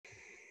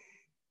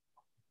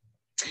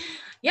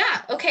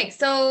Yeah. Okay.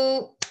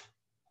 So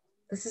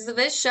this is the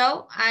Viz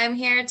Show. I'm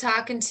here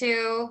talking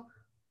to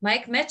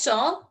Mike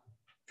Mitchell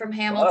from Whoa,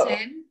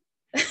 Hamilton.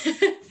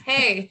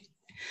 Hey,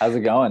 how's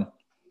it going?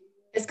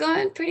 it's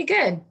going pretty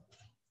good.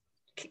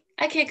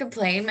 I can't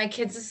complain. My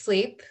kid's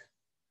asleep.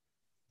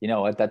 You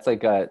know what? That's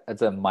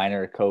a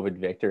minor COVID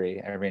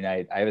victory every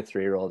night. I have a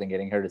 3-year-old and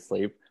getting her to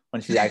sleep.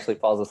 When she actually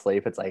falls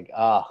asleep, it's like,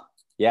 oh,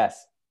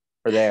 yes,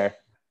 we're there.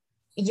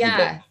 We did. Yeah.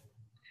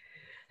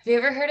 Have you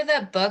ever heard of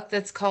that book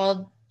that's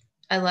called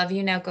I Love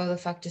You Now Go the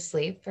Fuck to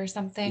Sleep or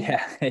something?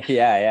 Yeah, yeah,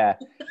 yeah.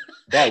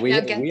 Yeah, we Now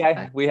get we the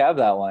fuck. we have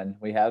that one.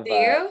 We have Do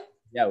you?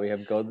 yeah, we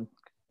have go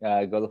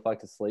the fuck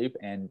to sleep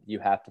and you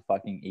have to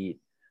fucking eat.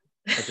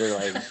 Which are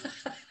like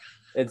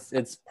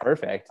it's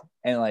perfect.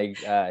 And like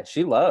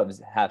she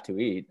loves have to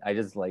eat. I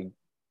just like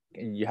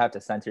you have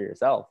to censor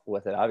yourself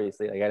with it,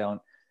 obviously. Like I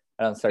don't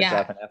start Yeah.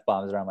 dropping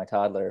F-bombs around my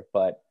toddler,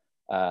 but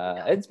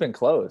No. it's been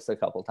close a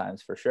couple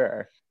times for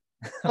sure.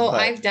 Oh, But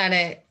I've done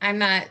it.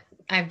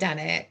 I've done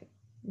it.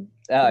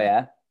 oh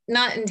yeah,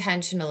 Not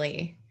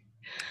intentionally.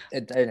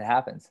 it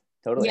happens.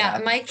 Totally Yeah,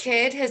 happens. my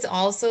kid has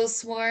also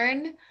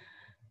sworn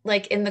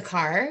like in the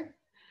car,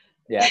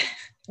 Yeah.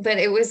 but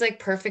it was like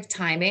perfect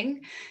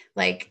timing.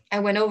 Like I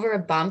went over a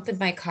bump in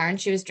my car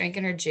and she was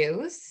drinking her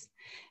juice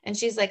and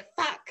she's like,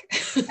 fuck.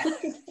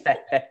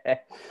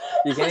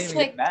 You I can't was even get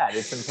like, mad.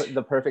 It's in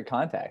the perfect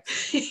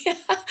context. yeah.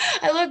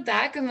 I look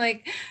back, I'm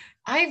like,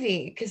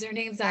 Ivy, because her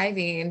name's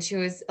Ivy and she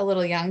was a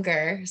little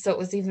younger. So it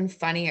was even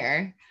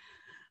funnier.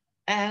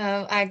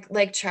 I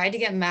like tried to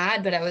get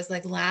mad, but I was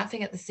like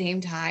laughing at the same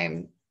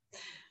time.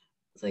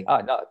 It's like, Oh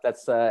no,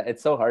 that's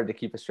it's so hard to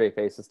keep a straight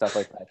face and stuff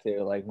like that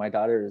too. Like my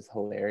daughter is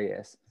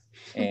hilarious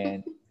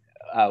and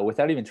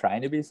without even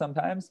trying to be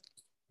sometimes,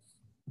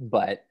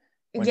 but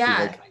when she's like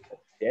yeah. kind of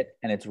shit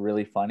and it's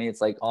really funny,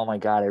 it's like, oh my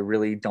God, I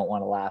really don't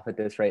want to laugh at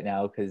this right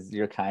now because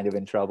you're kind of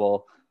in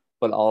trouble.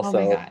 But Oh my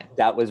also God.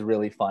 that was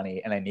really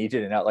funny and I need you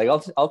to know. Like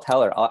I'll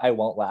tell her I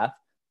won't laugh,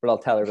 but I'll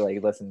tell her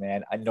like, listen,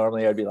 man, I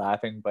normally I'd be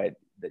laughing, but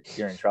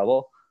you're in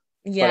trouble.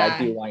 But I Yeah.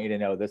 do want you to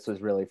know this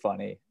was really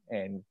funny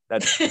and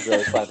that's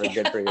really clever. Good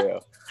Yeah. for you.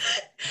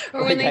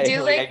 Or when they do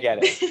I like, get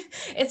it.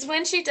 it's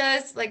when she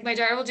does, like, my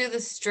daughter will do the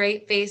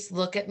straight face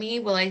look at me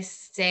while I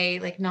say,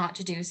 like, not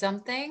to do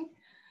something.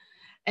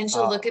 And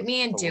she'll look Oh, at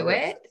me and the do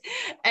worst. it.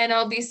 And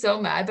I'll be so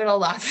mad, but I'll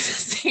laugh at the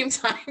same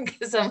time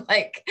because I'm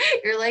like,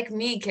 you're like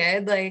me,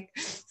 kid. Like,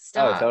 Oh,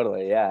 stop.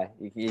 totally. Yeah.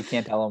 You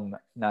can't tell them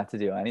not to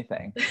do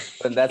anything.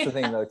 But that's the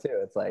thing Yeah. though, too.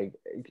 It's like,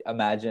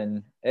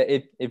 imagine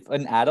if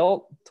an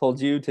adult told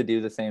you to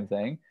do the same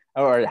thing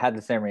or had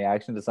the same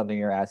reaction to something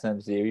you're asking them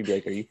to do, you'd be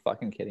like, are you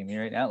fucking kidding me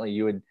right now? Like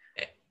you would,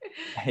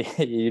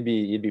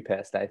 you'd be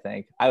pissed. I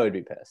think I would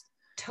be pissed.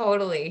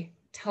 Totally.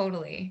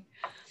 Totally.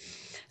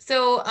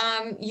 So,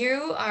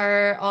 you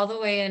are all the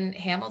way in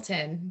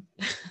Hamilton.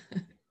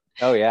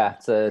 Oh yeah.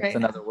 It's Right now.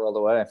 another world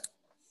away.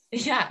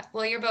 Yeah.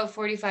 Well, you're about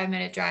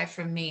 45-minute drive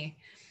from me.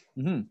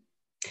 Hmm.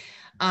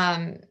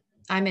 Um,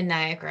 I'm in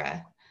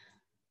Niagara,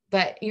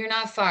 but you're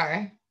not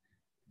far.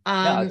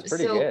 No, it's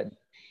pretty So good.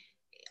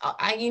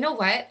 you know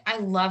what? I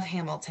love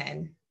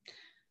Hamilton.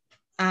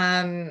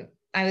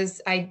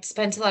 I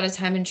spent a lot of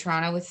time in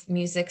Toronto with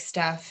music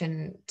stuff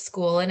and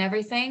school and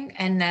everything.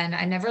 And then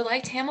I never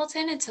liked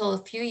Hamilton until a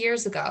few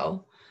years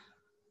ago.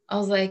 I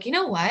was like, you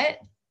know what?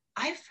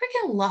 I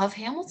freaking love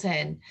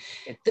Hamilton.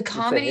 It's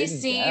a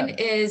hidden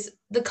gem.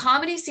 The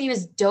comedy scene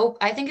is dope.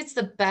 I think it's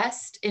the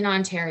best in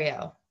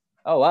Ontario.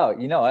 Oh wow,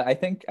 I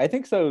think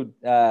so.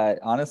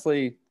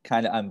 Honestly,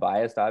 kind of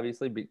unbiased,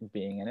 obviously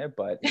being in it,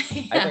 but I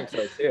Yeah. think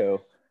so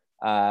too.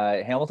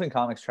 Hamilton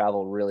comics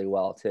travel really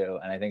well too,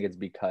 and I think it's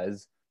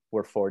because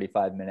we're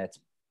 45 minutes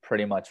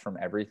pretty much from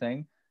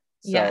everything.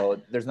 Yeah.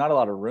 So there's not a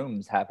lot of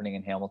rooms happening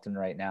in Hamilton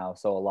right now.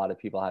 So a lot of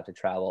people have to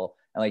travel,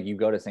 and like you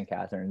go to St.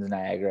 Catharines,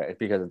 Niagara,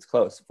 because it's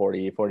close,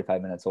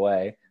 45 minutes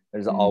away.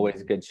 There's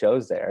always Mhm. good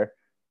shows there,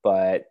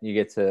 but you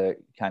get to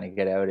kind of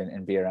get out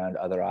and be around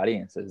other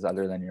audiences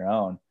other than your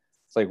own.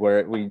 It's like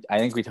I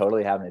think we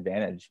totally have an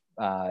advantage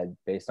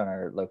based on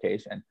our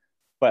location.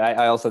 But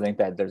I also think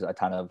that there's a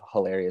ton of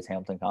hilarious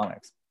Hamilton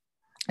comics,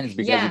 and it's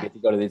because you Yeah. get to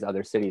go to these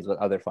other cities with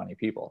other funny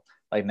people.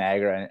 Like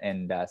Niagara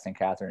and St.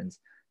 Catharines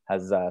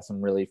has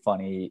some really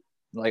funny,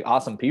 like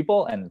awesome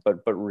people, and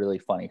but really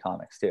funny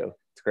comics too.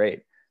 It's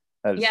great.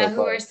 That is so Yeah.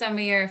 Who are close. some of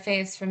your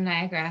faves from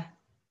Niagara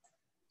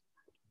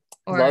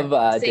Love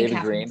or St. David Green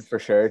Catharines? for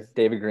sure.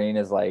 David Green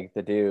is like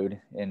the dude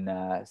in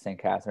St.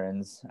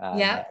 Catharines, Yeah.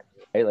 Niagara,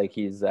 right? Like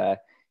he's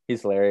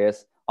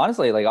hilarious.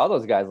 Honestly, like all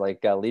those guys,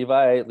 like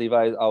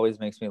Levi always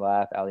makes me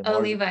laugh. Ali Oh,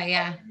 Moore's Levi. really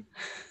Yeah.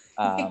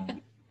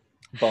 funny.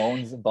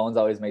 Bones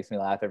always makes me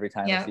laugh every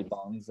time I Yeah. see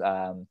Bones.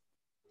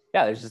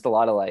 Yeah, there's just a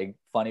lot of like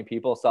funny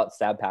people.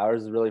 Stab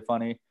Powers is really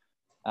funny.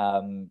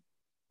 Um,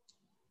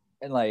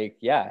 and like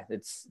yeah,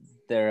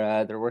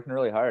 they're working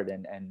really hard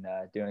and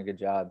doing a good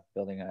job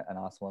building an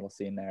awesome little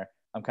scene there.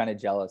 I'm kind of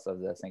jealous of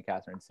the St.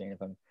 Catherine scene,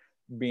 if I'm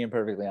being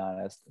perfectly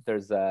honest.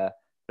 There's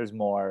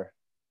more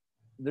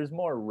there's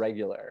more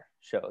regular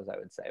shows, I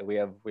would say. We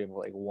have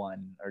like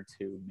one or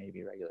two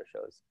maybe regular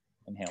shows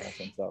in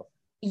Hamilton. So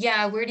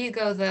Yeah, where do you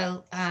go?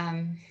 The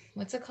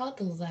what's it called?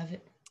 The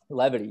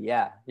Levity,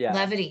 yeah, yeah.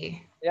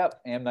 Levity.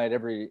 Yep, AM night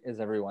every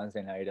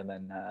Wednesday night, and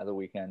then the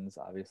weekends,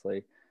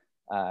 obviously.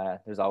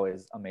 There's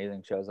always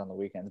amazing shows on the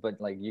weekends, but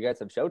like you guys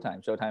have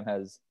Showtime. Showtime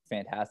has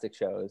fantastic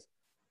shows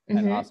and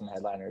Mm-hmm. awesome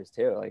headliners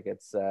too. Like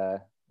it's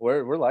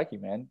we're lucky,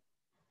 man.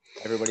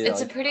 Everybody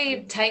It's a like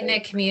pretty tight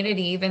knit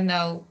community, even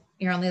though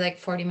you're only like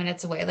 40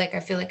 minutes away. Like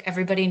I feel like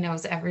everybody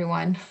knows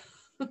everyone.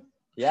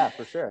 yeah,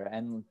 for sure.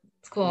 And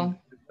It's cool.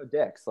 no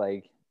dicks,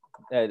 like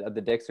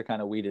the dicks are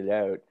kind of weeded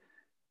out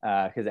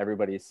because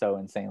everybody's so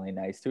insanely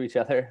nice to each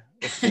other,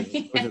 which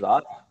is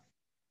awesome.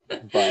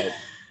 But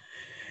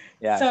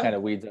yeah, it kind So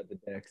of weeds out the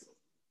dicks.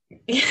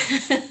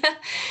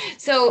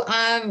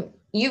 so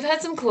you've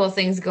had some cool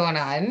things going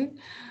on.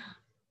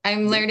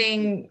 I'm Yeah,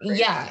 learning, great.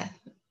 yeah.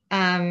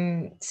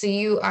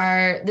 So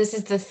this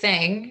is the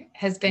thing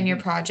has been your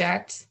Mhm.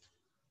 project.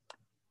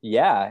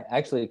 Yeah,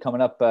 actually,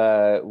 coming up,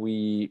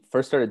 we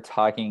first started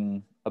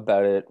talking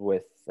about it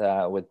with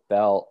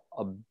Bell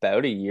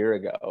about a year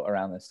ago,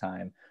 around this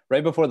time,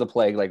 right before the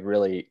plague like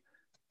really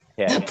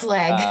The hit,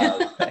 plague.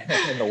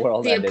 and the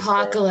world The ended. So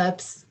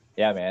apocalypse.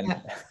 yeah, man.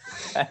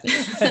 Yeah.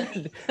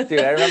 Dude,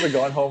 I remember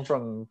going home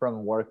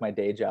from work, my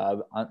day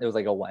job. It was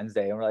like a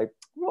Wednesday, and we're like,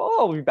 "Well,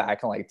 I'll be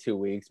back in like 2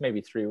 weeks,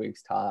 maybe 3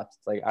 weeks tops."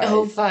 It's like, all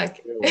Oh right, fuck.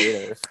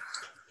 later.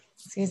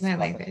 Excuse This my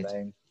fucking language.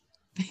 thing.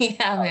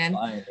 Yeah, Oh, it's man.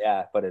 fine.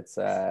 Yeah, but it's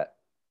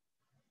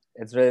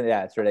really,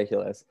 yeah, it's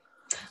ridiculous.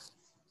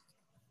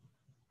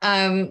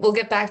 We'll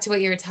get back to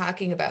what you were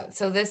talking about.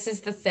 So this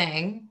is the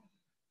thing.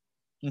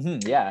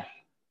 Yeah.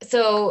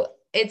 So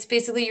it's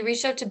basically you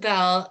reached out to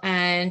Bell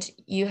and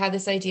you had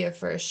this idea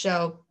for a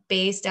show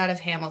based out of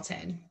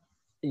Hamilton.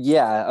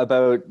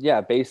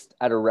 Yeah, based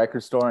at a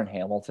record store in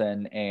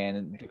Hamilton.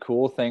 And the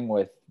cool thing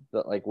with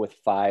with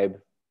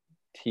Fibe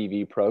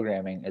TV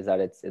programming is that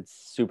it's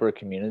super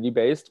community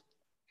based.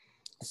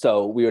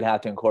 So we would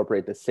have to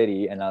incorporate the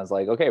city, and I was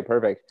like, okay,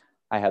 perfect.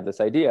 I have this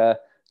idea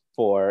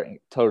for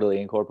totally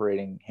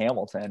incorporating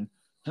Hamilton.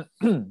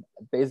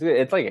 Basically,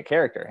 it's like a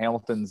character.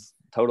 Hamilton's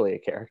totally a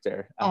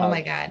character. Oh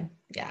my God.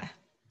 Yeah.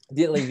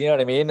 Like, you know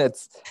what I mean?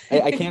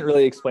 I can't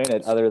really explain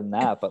it other than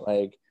that, but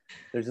like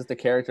there's just a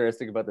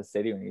characteristic about the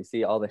city when you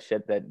see all the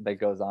shit that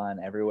goes on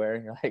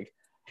everywhere. You're like,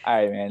 all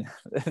right, man.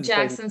 This place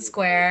Jackson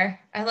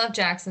Square. I love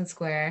Jackson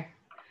Square.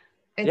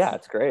 yeah,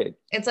 it's great.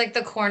 It's like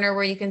the corner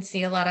where you can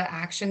see a lot of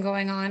action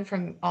going on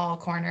from all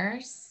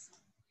corners,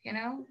 you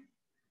know?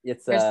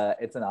 There's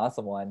It's an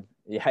awesome one.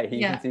 Yeah, you can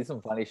yeah. see some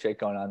funny shit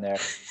going on there.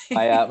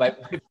 My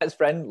best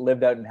friend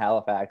lived out in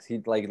Halifax. He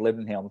like lived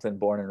in Hamilton,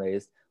 born and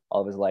raised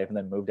all of his life, and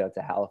then moved out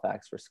to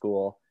Halifax for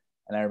school.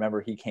 And I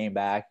remember he came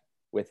back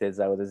with his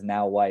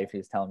now wife. He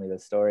was telling me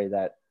this story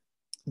that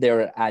they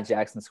were at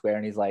Jackson Square,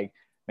 and he's like,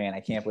 "Man, I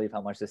can't believe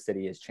how much the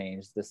city has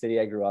changed. The city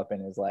I grew up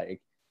in is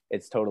like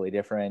it's totally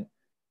different.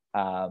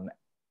 Um,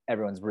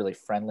 Everyone's really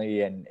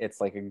friendly, and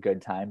it's like a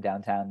good time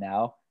downtown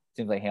now.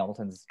 Seems like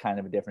Hamilton's kind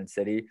of a different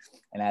city."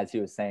 And as he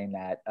was saying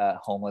that, a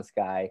homeless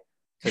guy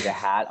took a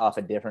hat off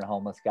a different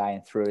homeless guy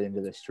and threw it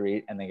into the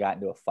street, and they got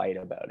into a fight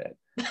about it.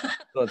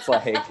 So it's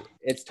like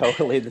it's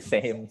totally the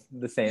same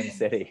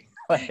city.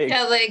 Like,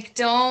 Yeah, like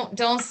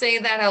don't say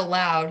that out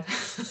loud.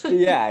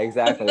 yeah,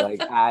 exactly.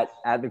 Like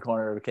at the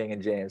corner of King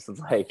and James. It's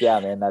like, yeah,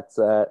 man, that's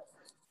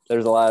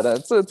there's a lot of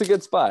it's a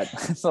good spot.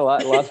 It's a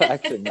lot of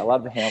action. A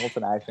lot of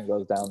Hamilton action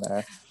goes down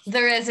there.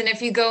 There is, and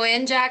if you go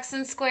in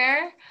Jackson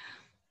Square,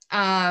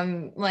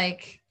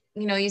 like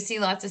you see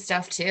lots of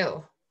stuff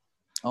too.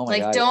 Oh my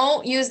Like god.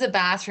 don't use the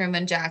bathroom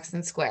in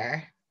Jackson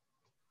Square.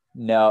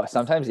 No,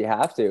 sometimes you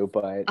have to,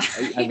 but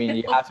I mean,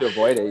 you have to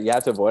avoid it. You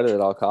have to avoid it at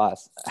all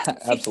costs.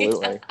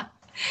 Absolutely. Yeah.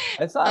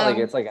 It's not like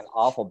it's like an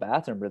awful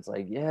bathroom, but it's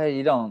like, yeah,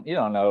 you don't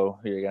know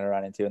who you're gonna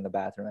run into in the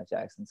bathroom at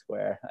Jackson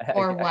Square.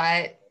 Or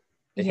what?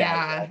 Yeah,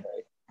 Yeah.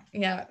 exactly.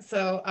 Yeah.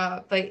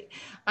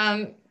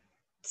 Um,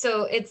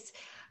 so it's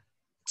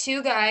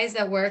two guys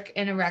that work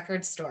in a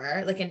record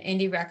store, like an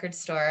indie record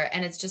store,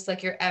 and it's just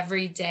like your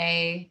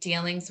everyday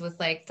dealings with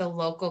like the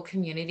local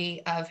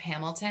community of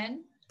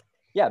Hamilton.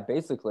 Yeah,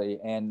 basically,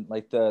 and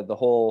like the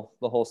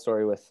whole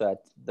story with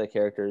the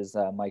characters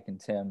Mike and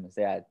Tim is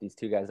that these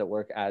two guys that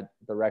work at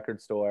the record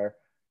store,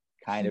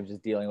 kind of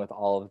just dealing with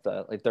all of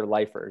the like they're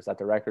lifers at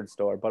the record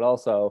store, but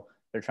also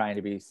they're trying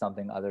to be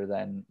something other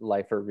than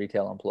lifer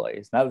retail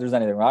employees. Not that there's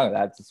anything wrong with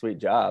that; it's a sweet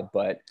job,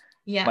 but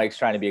Yeah. Mike's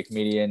trying to be a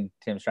comedian,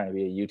 Tim's trying to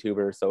be a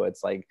YouTuber, so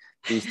it's like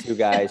these two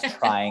guys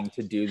trying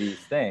to do these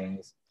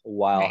things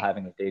while Right.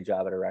 having a day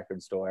job at a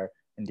record store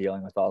and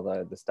dealing with all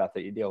the stuff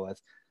that you deal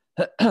with.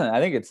 I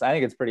think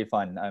it's pretty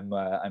fun.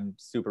 I'm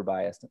super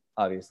biased,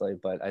 obviously,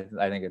 but I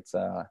think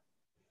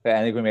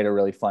I think we made a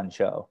really fun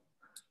show.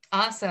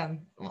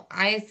 Awesome. Well,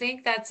 I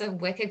think that's a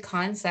wicked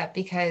concept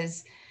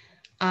because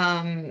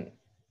um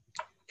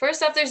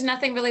first off, there's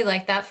nothing really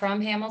like that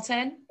from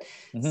Hamilton.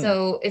 Mm-hmm.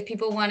 So if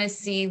people want to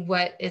see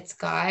what it's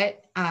got,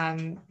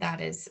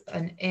 that is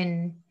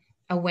in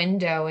a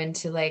window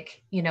into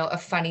like, a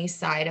funny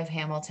side of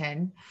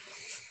Hamilton.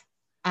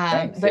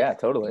 Thanks. But Yeah, you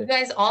totally.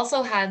 guys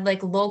also had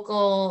like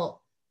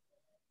local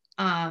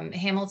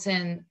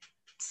Hamilton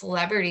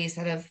celebrities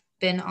that have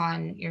been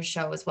on your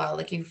show as well.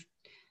 Like you've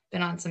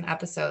been on some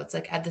episodes,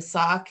 like Ed the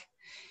Sock.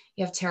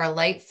 You have Tara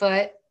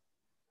Lightfoot,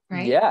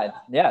 right? Yeah,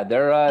 they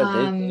were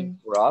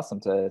awesome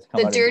to come The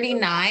out and do Dirty it.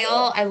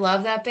 Nile. I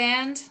love that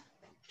band.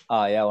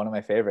 Oh yeah, one of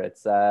my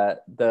favorites.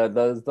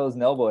 Those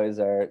Nil boys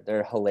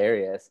they're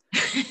hilarious.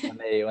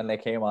 When they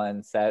came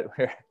on set,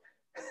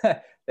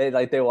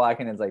 they walk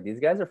in and it's like, these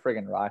guys are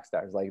friggin' rock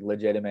stars, like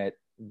legitimate.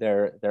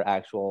 They're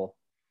actual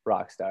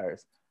rock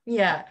stars.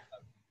 Yeah.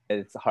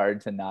 It's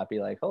hard to not be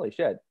like, holy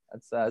shit,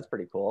 that's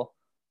pretty cool.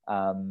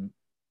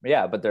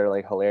 Yeah, but they're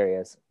like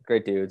hilarious,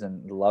 great dudes,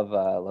 and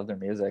love their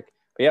music.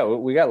 But yeah,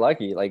 we got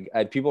lucky. Like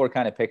people were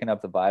kind of picking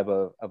up the vibe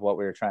of what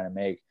we were trying to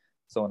make.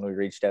 So when we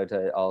reached out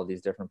to all of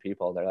these different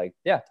people, they're like,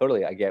 yeah,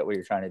 totally, I get what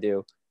you're trying to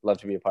do. Love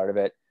to be a part of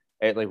it.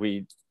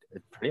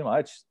 Pretty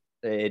much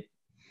it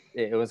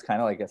was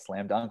kind of like a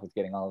slam dunk with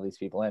getting all of these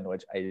people in,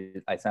 which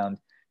I sound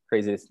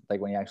crazy like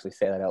when you actually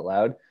say that out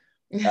loud.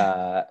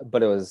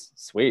 But it was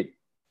sweet.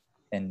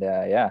 And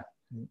yeah,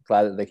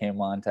 glad that they came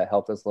on to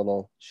help this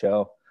little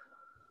show.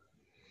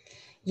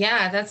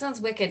 Yeah, that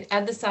sounds wicked.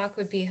 Ed the Sock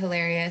would be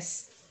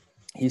hilarious.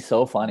 He's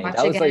so funny. Watch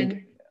That was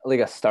again. like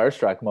a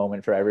starstruck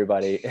moment for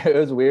everybody. It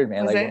was weird,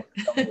 man. Was Like it? when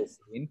we filmed the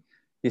scene,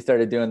 he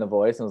started doing the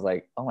voice and was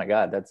like, oh my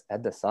God, that's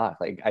Ed the Sock.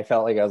 Like I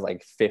felt like I was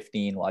like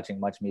 15 watching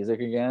Much Music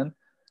again.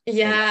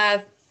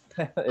 Yeah.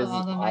 Like,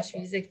 All the Much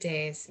Music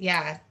days.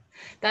 Yeah.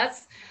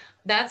 That's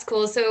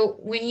cool. So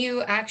when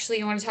you want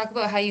to talk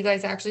about how you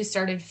guys actually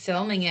started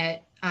filming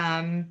it,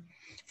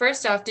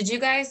 first off, did you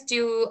guys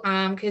do,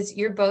 because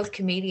you're both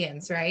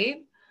comedians,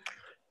 right?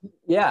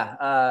 Yeah.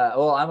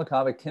 Well, I'm a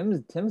comic.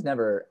 Tim's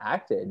never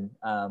acted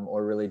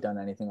or really done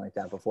anything like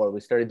that before. We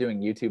started doing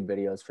YouTube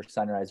videos for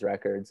Sunrise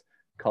Records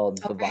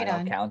called The Right Vinyl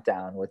on.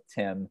 Countdown with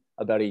Tim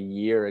about a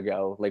year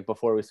ago, like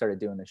before we started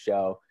doing the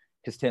show,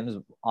 because Tim's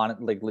on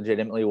like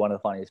legitimately one of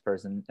the funniest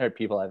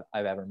people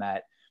I've ever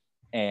met.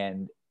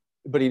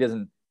 But he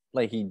didn't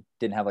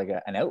have like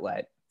an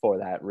outlet for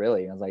that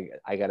really. I was like,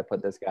 I got to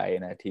put this guy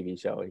in a TV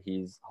show.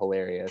 He's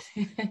hilarious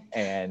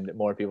and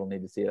more people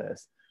need to see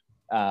this.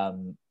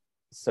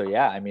 So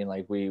yeah, I mean,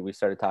 like we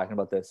started talking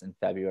about this in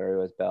February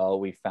with Bell.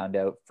 We found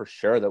out for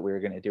sure that we were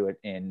going to do it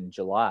in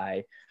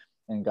July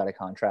and got a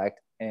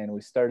contract, and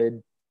we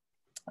started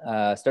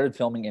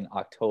filming in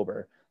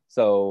October.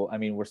 So I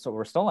mean, we're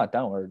still not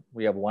done.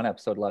 We have one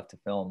episode left to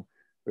film.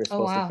 We were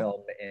Oh, supposed to wow.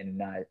 film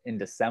in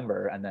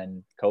December, and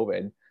then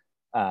COVID,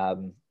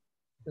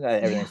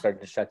 everything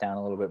started to shut down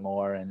a little bit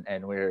more,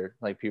 and we're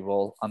like,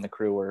 people on the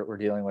crew were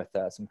dealing with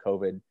some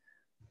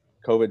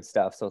COVID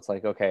stuff. So it's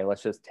like, okay,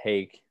 let's just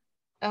take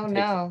some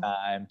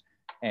time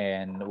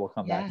and we'll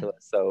come back to it.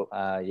 So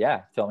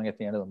yeah, filming at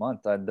the end of the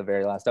month, the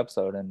very last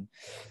episode, and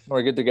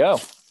we're good to go.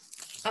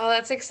 Oh,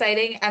 that's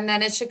exciting. And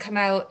then it should come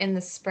out in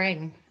the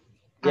spring.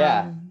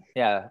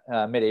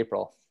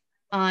 Mid-April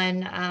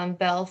on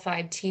Bell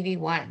Fib TV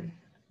 1.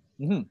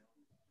 Mm-hmm.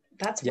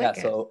 That's yeah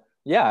wicked. So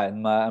yeah,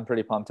 I'm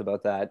pretty pumped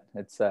about that.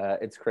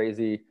 It's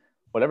crazy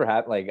whatever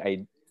happened. Like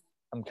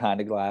I'm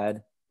kind of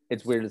glad.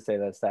 It's weird to say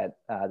this, that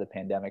the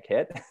pandemic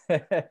hit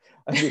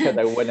because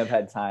I wouldn't have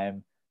had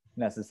time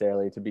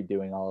necessarily to be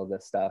doing all of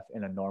this stuff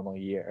in a normal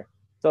year.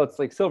 So it's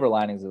like silver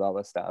linings with all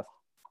this stuff.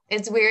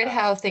 It's weird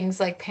how things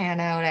like pan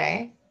out,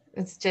 eh?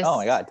 It's just, oh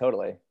my God,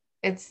 totally.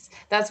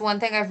 That's one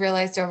thing I've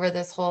realized over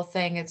this whole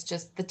thing. It's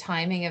just the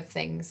timing of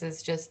things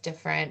is just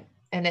different,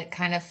 and it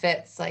kind of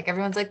fits. Like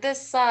everyone's like,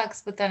 this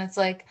sucks, but then it's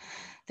like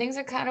things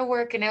are kind of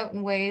working out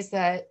in ways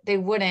that they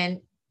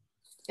wouldn't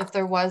if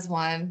there was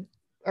one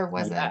or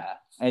wasn't.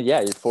 And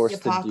yeah, you're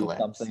forced to do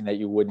something that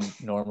you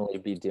wouldn't normally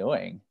be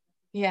doing.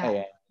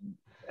 Yeah.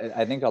 And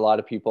I think a lot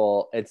of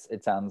people,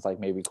 it sounds like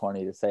maybe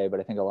corny to say,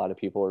 but I think a lot of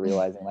people are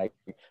realizing like,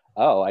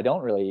 oh, I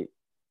don't really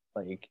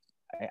like,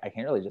 I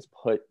can't really just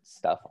put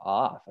stuff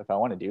off. If I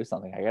want to do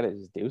something, I got to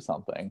just do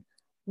something.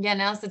 Yeah,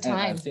 now's the time.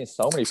 And I've seen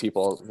so many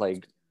people,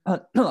 like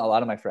a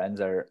lot of my friends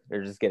they're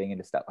just getting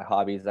into stuff, like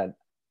hobbies that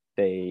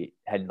they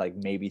had like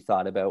maybe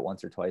thought about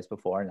once or twice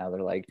before. And now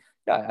they're like,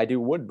 yeah, I do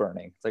wood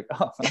burning. It's like,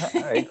 oh,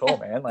 all right, cool,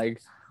 man.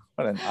 Like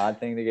what an odd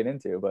thing to get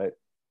into, but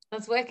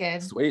that's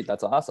wicked. Sweet.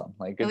 That's awesome.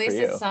 Like good at least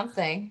for you. It's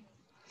something.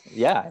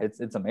 Yeah,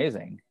 it's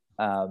amazing.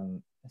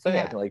 So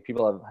yeah, like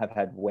people have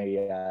had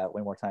way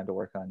more time to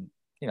work on,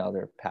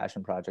 their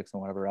passion projects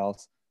and whatever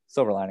else.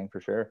 Silver lining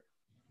for sure.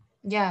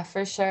 Yeah,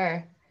 for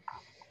sure.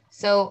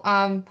 So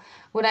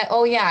when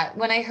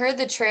I heard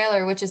the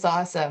trailer, which is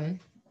awesome,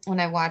 when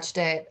I watched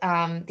it,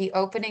 the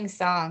opening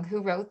song,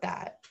 who wrote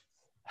that?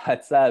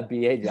 That's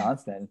B.A.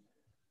 Johnston.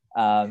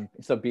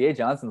 So B.A.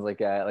 Johnston's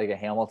like a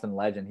Hamilton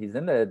legend. He's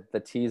in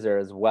the teaser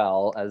as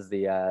well as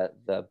the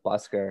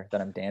busker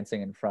that I'm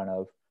dancing in front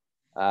of.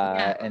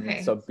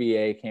 And so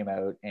B.A. came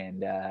out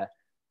and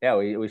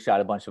we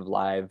shot a bunch of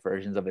live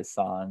versions of his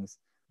songs.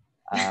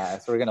 So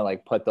we're gonna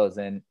like put those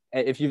in.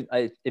 If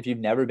you've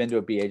never been to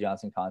a B.A.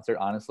 Johnston concert,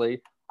 honestly,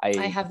 I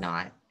have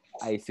not.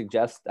 I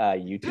suggest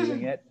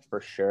YouTubing it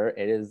for sure.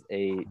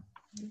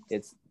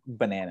 It's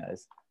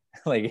bananas.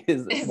 Like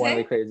it's one of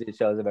the craziest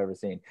shows I've ever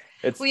seen.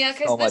 It's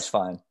so much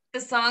fun. The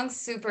song's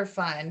super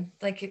fun.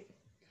 Like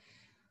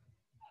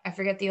I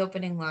forget the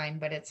opening line,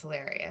 but it's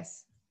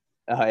hilarious.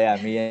 Oh yeah,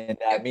 me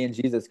and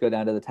Jesus go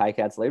down to the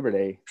Ticats Labor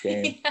Day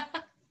game. Yeah.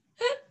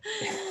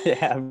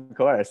 Yeah, of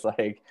course.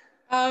 Like,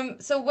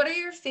 So what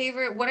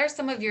are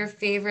some of your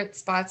favorite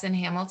spots in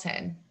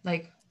Hamilton?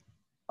 Like,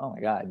 oh my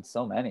God,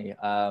 so many.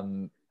 I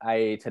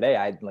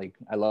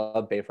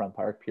love Bayfront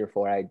Park, Pier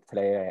 4.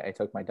 I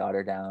took my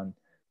daughter down.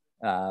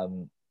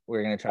 We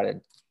were gonna try to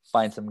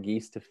find some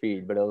geese to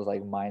feed, but it was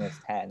like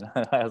 -10.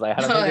 I was like,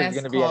 I don't oh, think there's that's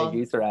gonna be any cool.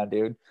 geese around,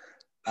 dude.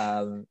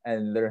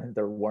 And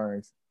there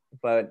weren't.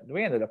 But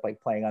we ended up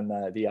like playing on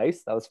the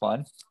ice. That was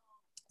fun.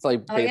 It's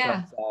like Oh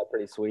yeah. Bayfront's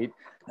pretty sweet.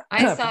 I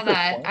I saw think there's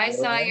that. Point I really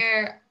saw nice.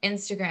 your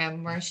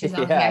Instagram where she's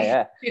on the Yeah, ice.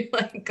 yeah. You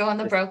like go on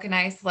the Just broken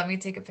ice. Let me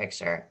take a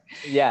picture.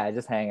 yeah,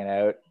 just hanging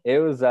out. It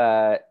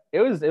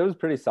was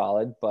pretty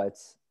solid, but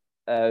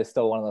it's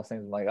still one of those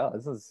things. I'm like, oh,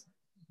 this is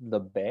the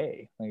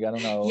bay. Like, I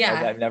don't know.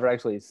 Yeah. I've never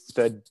actually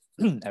stood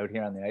out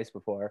here on the ice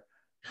before.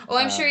 Well,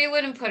 I'm sure Um, you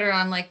wouldn't put her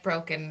on like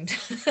broken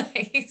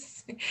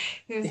ice.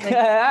 He was like,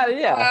 yeah, go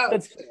yeah, out.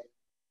 that's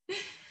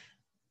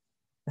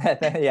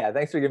yeah.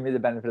 Thanks for giving me the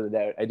benefit of the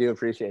doubt. I do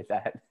appreciate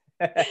that.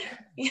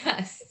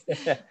 Yes,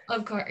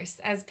 of course.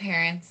 As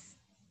parents,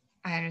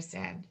 I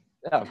understand.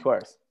 Yeah, of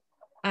course.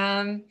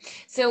 Um,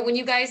 so when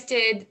you guys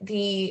did when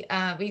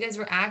you guys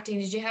were acting,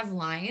 did you have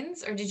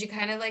lines or did you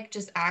kind of like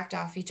just act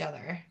off each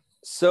other?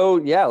 So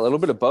yeah, a little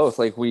bit of both.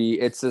 Like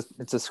it's a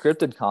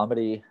scripted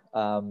comedy,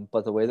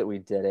 but the way that we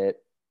did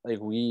it, like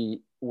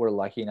we were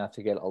lucky enough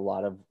to get a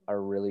lot of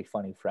our really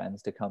funny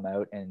friends to come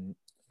out and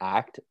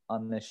act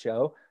on this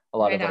show. A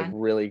lot Right of like on.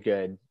 really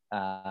good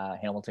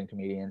Hamilton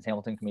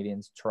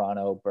comedians,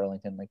 Toronto,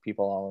 Burlington, like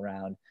people all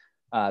around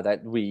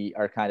that we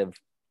are kind of,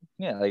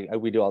 like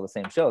we do all the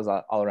same shows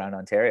all around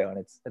Ontario, and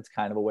it's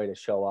kind of a way to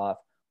show off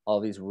all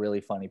these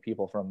really funny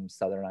people from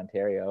Southern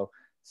Ontario.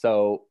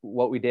 So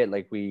what we did,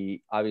 like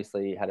we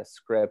obviously had a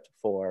script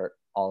for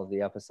all of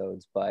the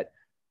episodes, but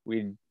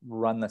we'd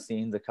run the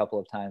scenes a couple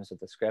of times with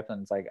the script,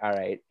 and it's like, all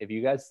right, if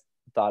you guys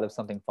thought of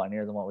something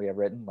funnier than what we have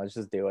written, let's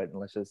just do it,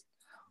 and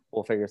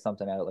we'll figure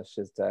something out. Let's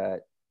just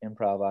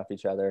improv off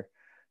each other.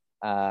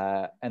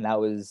 And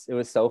it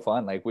was so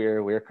fun. Like we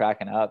were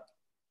cracking up.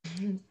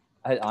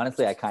 I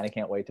kind of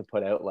can't wait to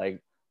put out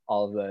like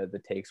all of the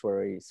takes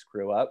where we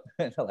screw up,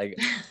 like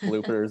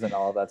bloopers and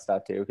all of that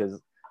stuff too,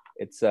 because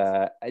it's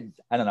I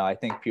don't know. I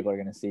think people are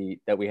gonna see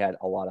that we had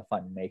a lot of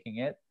fun making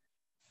it,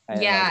 and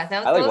like Yeah, I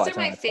like those are watching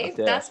my that stuff favorite.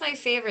 too. That's my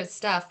favorite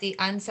stuff. The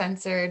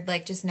uncensored,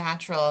 like just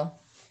natural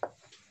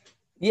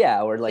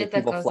Yeah, or shit like that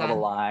people goes flub a on.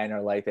 line,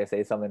 or like they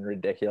say something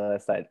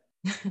ridiculous that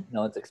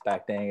no one's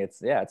expecting.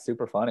 It's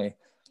super funny.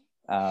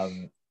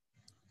 Um,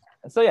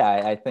 so yeah,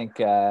 I think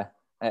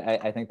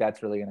I think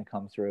that's really gonna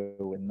come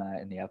through in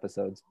the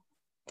episodes.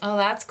 Oh,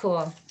 that's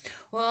cool.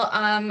 Well,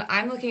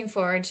 I'm looking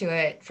forward to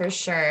it for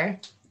sure.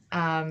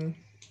 Um, and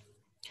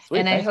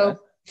Sweet, thanks, man.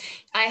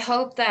 I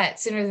hope that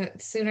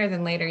sooner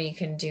than later you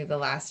can do the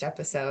last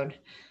episode.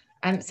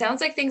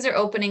 Sounds like things are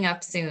opening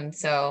up soon,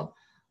 so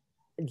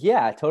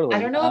Yeah, I totally.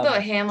 don't know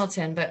about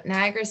Hamilton, but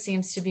Niagara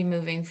seems to be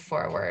moving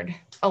forward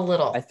a I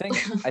little. think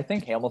I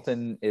think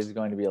Hamilton is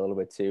going to be a little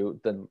bit too.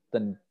 The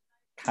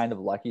kind of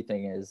lucky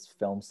thing is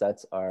film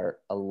sets are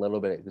a little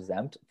bit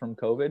exempt from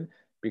COVID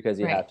because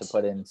you have to Right.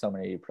 put in so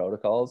many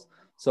protocols.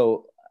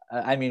 So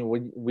I mean,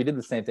 we did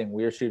the same thing.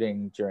 We were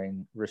shooting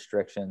during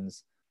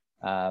restrictions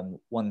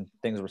when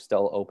things were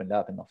still opened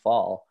up in the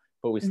fall,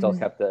 but we still Mhm.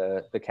 kept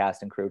the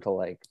cast and crew to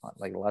like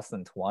less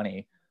than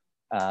 20.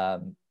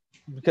 Um,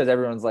 because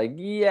everyone's like,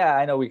 yeah,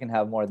 I know we can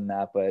have more than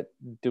that, but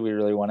do we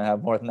really want to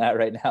have more than that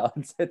right now?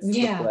 It's the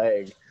Yeah.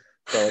 plague.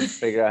 So let's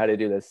figure out how to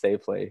do this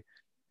safely.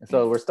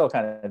 So we're still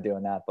kind of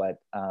doing that, but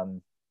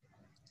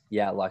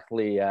yeah,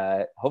 luckily,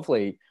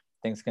 hopefully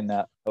things can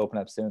open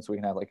up soon so we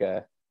can have like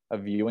a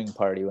viewing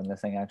party when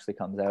this thing actually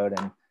comes out,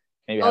 and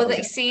maybe Oh, have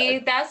like see,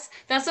 that's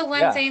the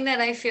one yeah, thing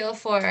that I feel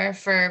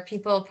for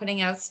people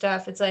putting out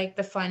stuff. It's like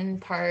the fun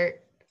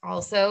part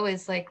also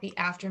is like the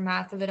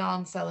aftermath of it all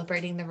and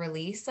celebrating the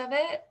release of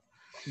it.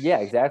 yeah,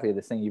 exactly.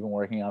 This thing you've been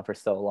working on for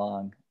so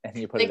long, and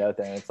you put it Like out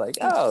there, and it's like,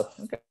 oh,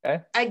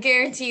 okay. I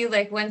guarantee you,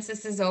 like once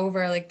this is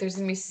over, like there's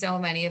gonna be so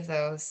many of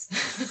those.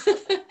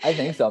 I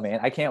think so, man.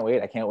 I can't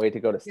wait. I can't wait to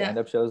go to Yeah.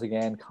 stand-up shows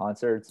again,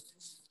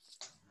 concerts.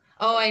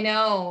 Oh, I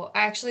know.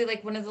 Actually,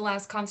 like one of the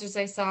last concerts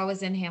I saw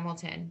was in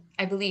Hamilton,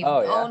 I believe. Oh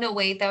Oh yeah. no,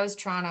 wait, that was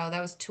Toronto.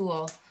 That was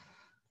Tool.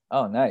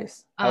 Oh,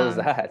 nice. How was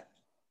Um, that?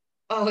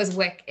 oh,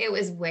 it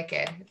was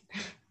wicked.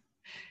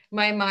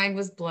 My mind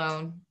was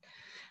blown.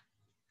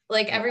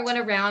 Like Yeah. everyone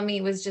around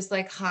me was just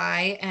like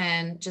high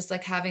and just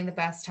like having the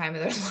best time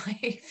of their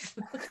life.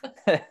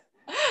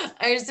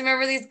 I just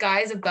remember these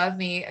guys above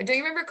me. Don't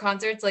you remember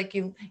concerts like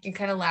you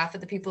kind of laugh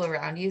at the people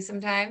around you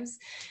sometimes?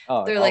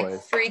 Oh, They're like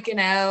always. freaking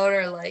out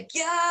or like,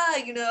 yeah,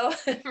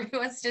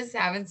 everyone's just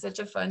having such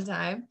a fun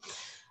time.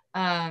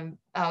 Oh,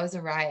 it was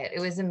a riot. It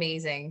was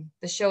amazing.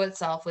 The show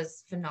itself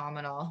was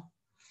phenomenal.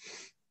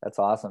 That's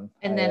awesome.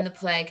 And then the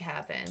plague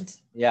happened.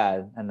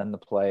 Yeah, and then the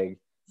plague.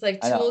 It's like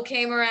I know. Tool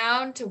came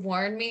around to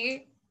warn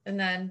me. And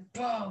then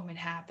boom, it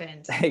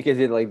happened. It gives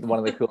you like one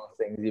of the coolest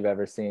things you've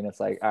ever seen. It's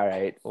like, all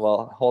right,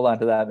 well, hold on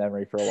to that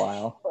memory for a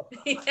while.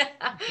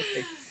 Yeah.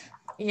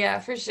 Yeah,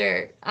 for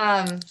sure.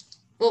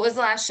 What was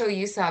the last show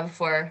you saw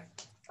before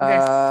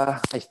this,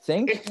 I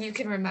think if you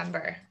can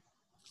remember?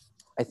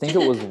 it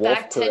was Wolf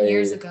Back 10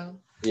 years Parade. ago.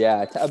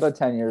 Yeah, about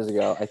 10 years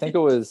ago. I think it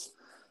was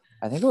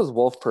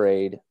Wolf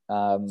Parade.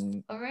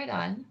 Oh, right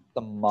on.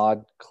 The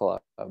Mod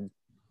Club.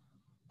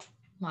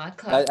 Mod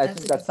Club. I That's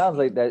think a that good sounds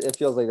like name. that. It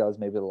feels like that was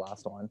maybe the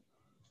last one.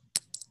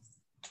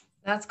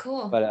 That's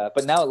cool.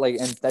 But now like,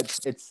 and that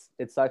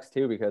it sucks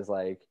too, because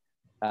like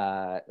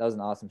that was an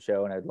awesome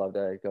show and I'd love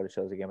to go to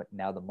shows again, but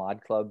now the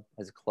Mod Club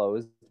has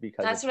closed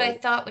because of That's what I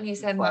COVID. thought when you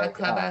It's said Mod like,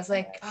 Club. oh I was man.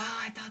 like, oh,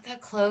 I thought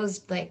that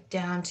closed like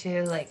down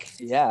to like,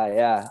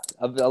 Yeah.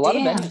 A lot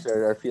of damn. venues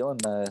are feeling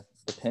the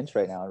pinch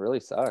right now. It really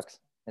sucks.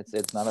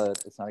 It's not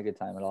a good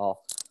time at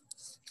all.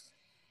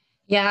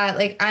 Yeah,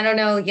 like I don't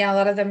know. Yeah, a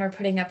lot of them are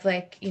putting up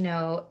like,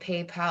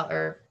 PayPal,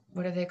 or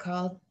what are they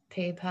called? Oh,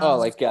 PayPal,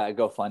 like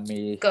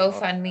GoFundMe or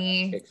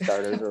GoFundMe.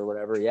 Kickstarters or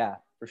whatever. Yeah,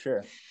 for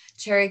sure.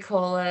 Cherry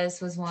Colas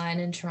was one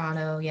in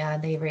Toronto. Yeah,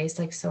 they've raised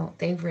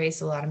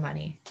a lot of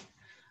money,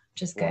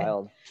 which is It's good.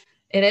 wild.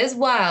 It is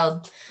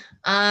wild.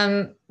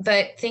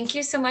 But thank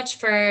you so much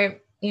for,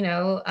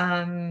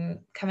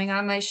 coming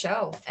on my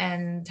show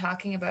and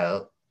talking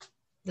about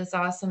this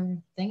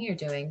awesome thing you're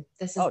doing.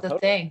 This is Oh, the totally.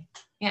 thing.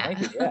 Yeah. Thank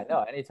you. Yeah,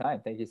 no,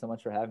 anytime. Thank you so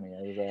much for having me.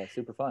 It was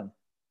super fun.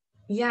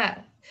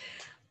 Yeah.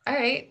 All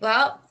right.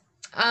 Well,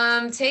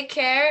 take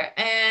care.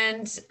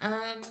 And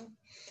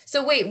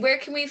so wait, where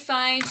can we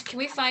find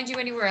you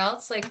anywhere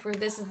else? Like where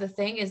this is the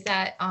thing? Is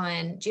that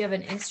do you have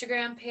an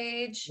Instagram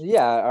page?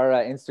 Yeah, our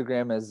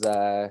Instagram is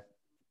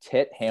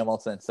Tit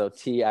Hamilton. So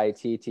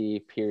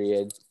TITT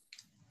period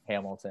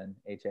Hamilton,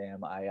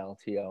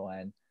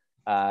 HAMILTON.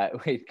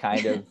 We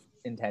kind of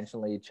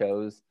intentionally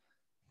chose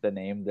the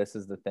name This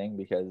Is the Thing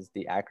because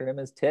the acronym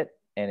is TIT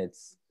and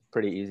it's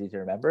pretty easy to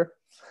remember.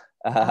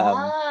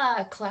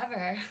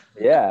 Clever.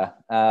 Yeah.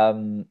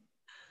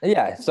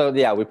 Yeah. So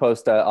yeah, we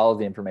post all of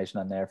the information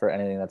on there for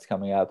anything that's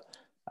coming up.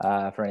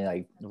 For any,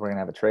 like, we're gonna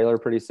have a trailer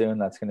pretty soon.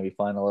 That's gonna be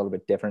fun, a little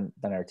bit different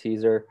than our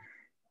teaser.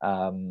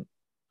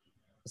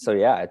 So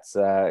yeah, it's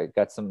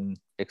got some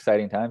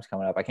exciting times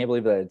coming up. I can't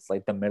believe that it's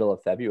like the middle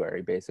of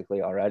February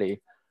basically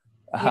already.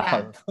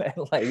 Yeah.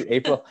 Like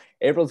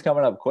April's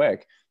coming up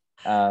quick.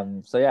 So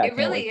yeah, I It can't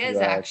really wait is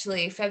to.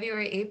 actually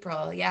February,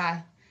 April.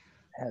 Yeah.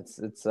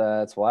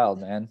 It's wild,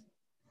 man.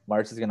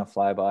 March is gonna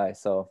fly by.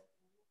 So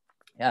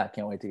yeah, I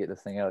can't wait to get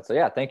this thing out. So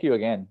yeah, thank you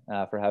again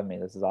for having me.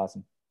 This is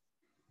awesome.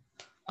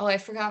 Oh, I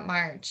forgot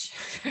March.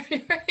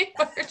 February,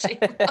 March,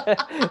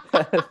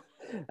 April.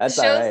 That's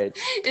all right.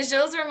 It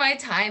shows where my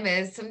time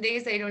is. Some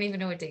days I don't even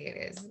know what day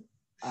it is.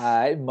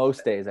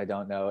 Most days I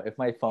don't know. If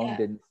my phone Yeah.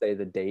 didn't say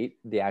the date,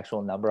 the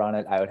actual number on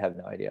it, I would have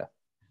no idea.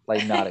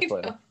 Like, not a I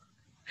clue. know.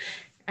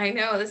 I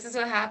know. This is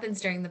what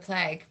happens during the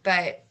plague.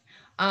 But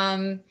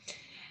um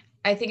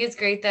I think it's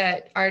great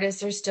that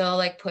artists are still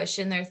like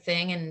pushing their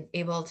thing and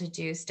able to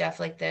do stuff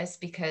like this,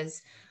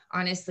 because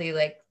honestly,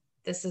 like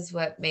this is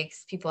what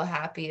makes people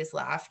happy, is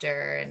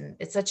laughter. And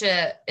it's such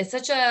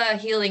a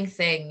healing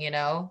thing,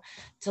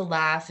 to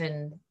laugh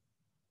and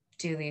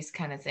do these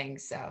kind of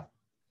things. So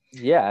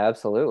Yeah,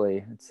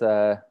 absolutely. It's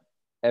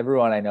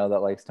everyone I know that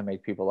likes to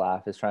make people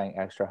laugh is trying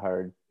extra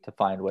hard to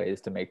find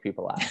ways to make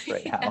people laugh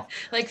right yeah, now.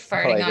 like So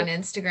farting like, on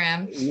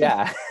Instagram.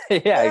 yeah,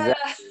 yeah,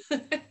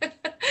 exactly.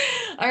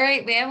 All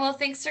right, man. Well,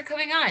 thanks for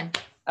coming on.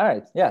 All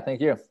right. Yeah,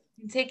 thank you.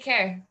 Take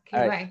care. All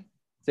Okay, right. bye.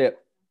 See you.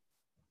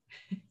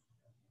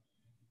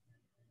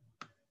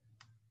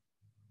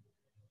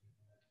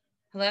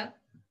 Hello?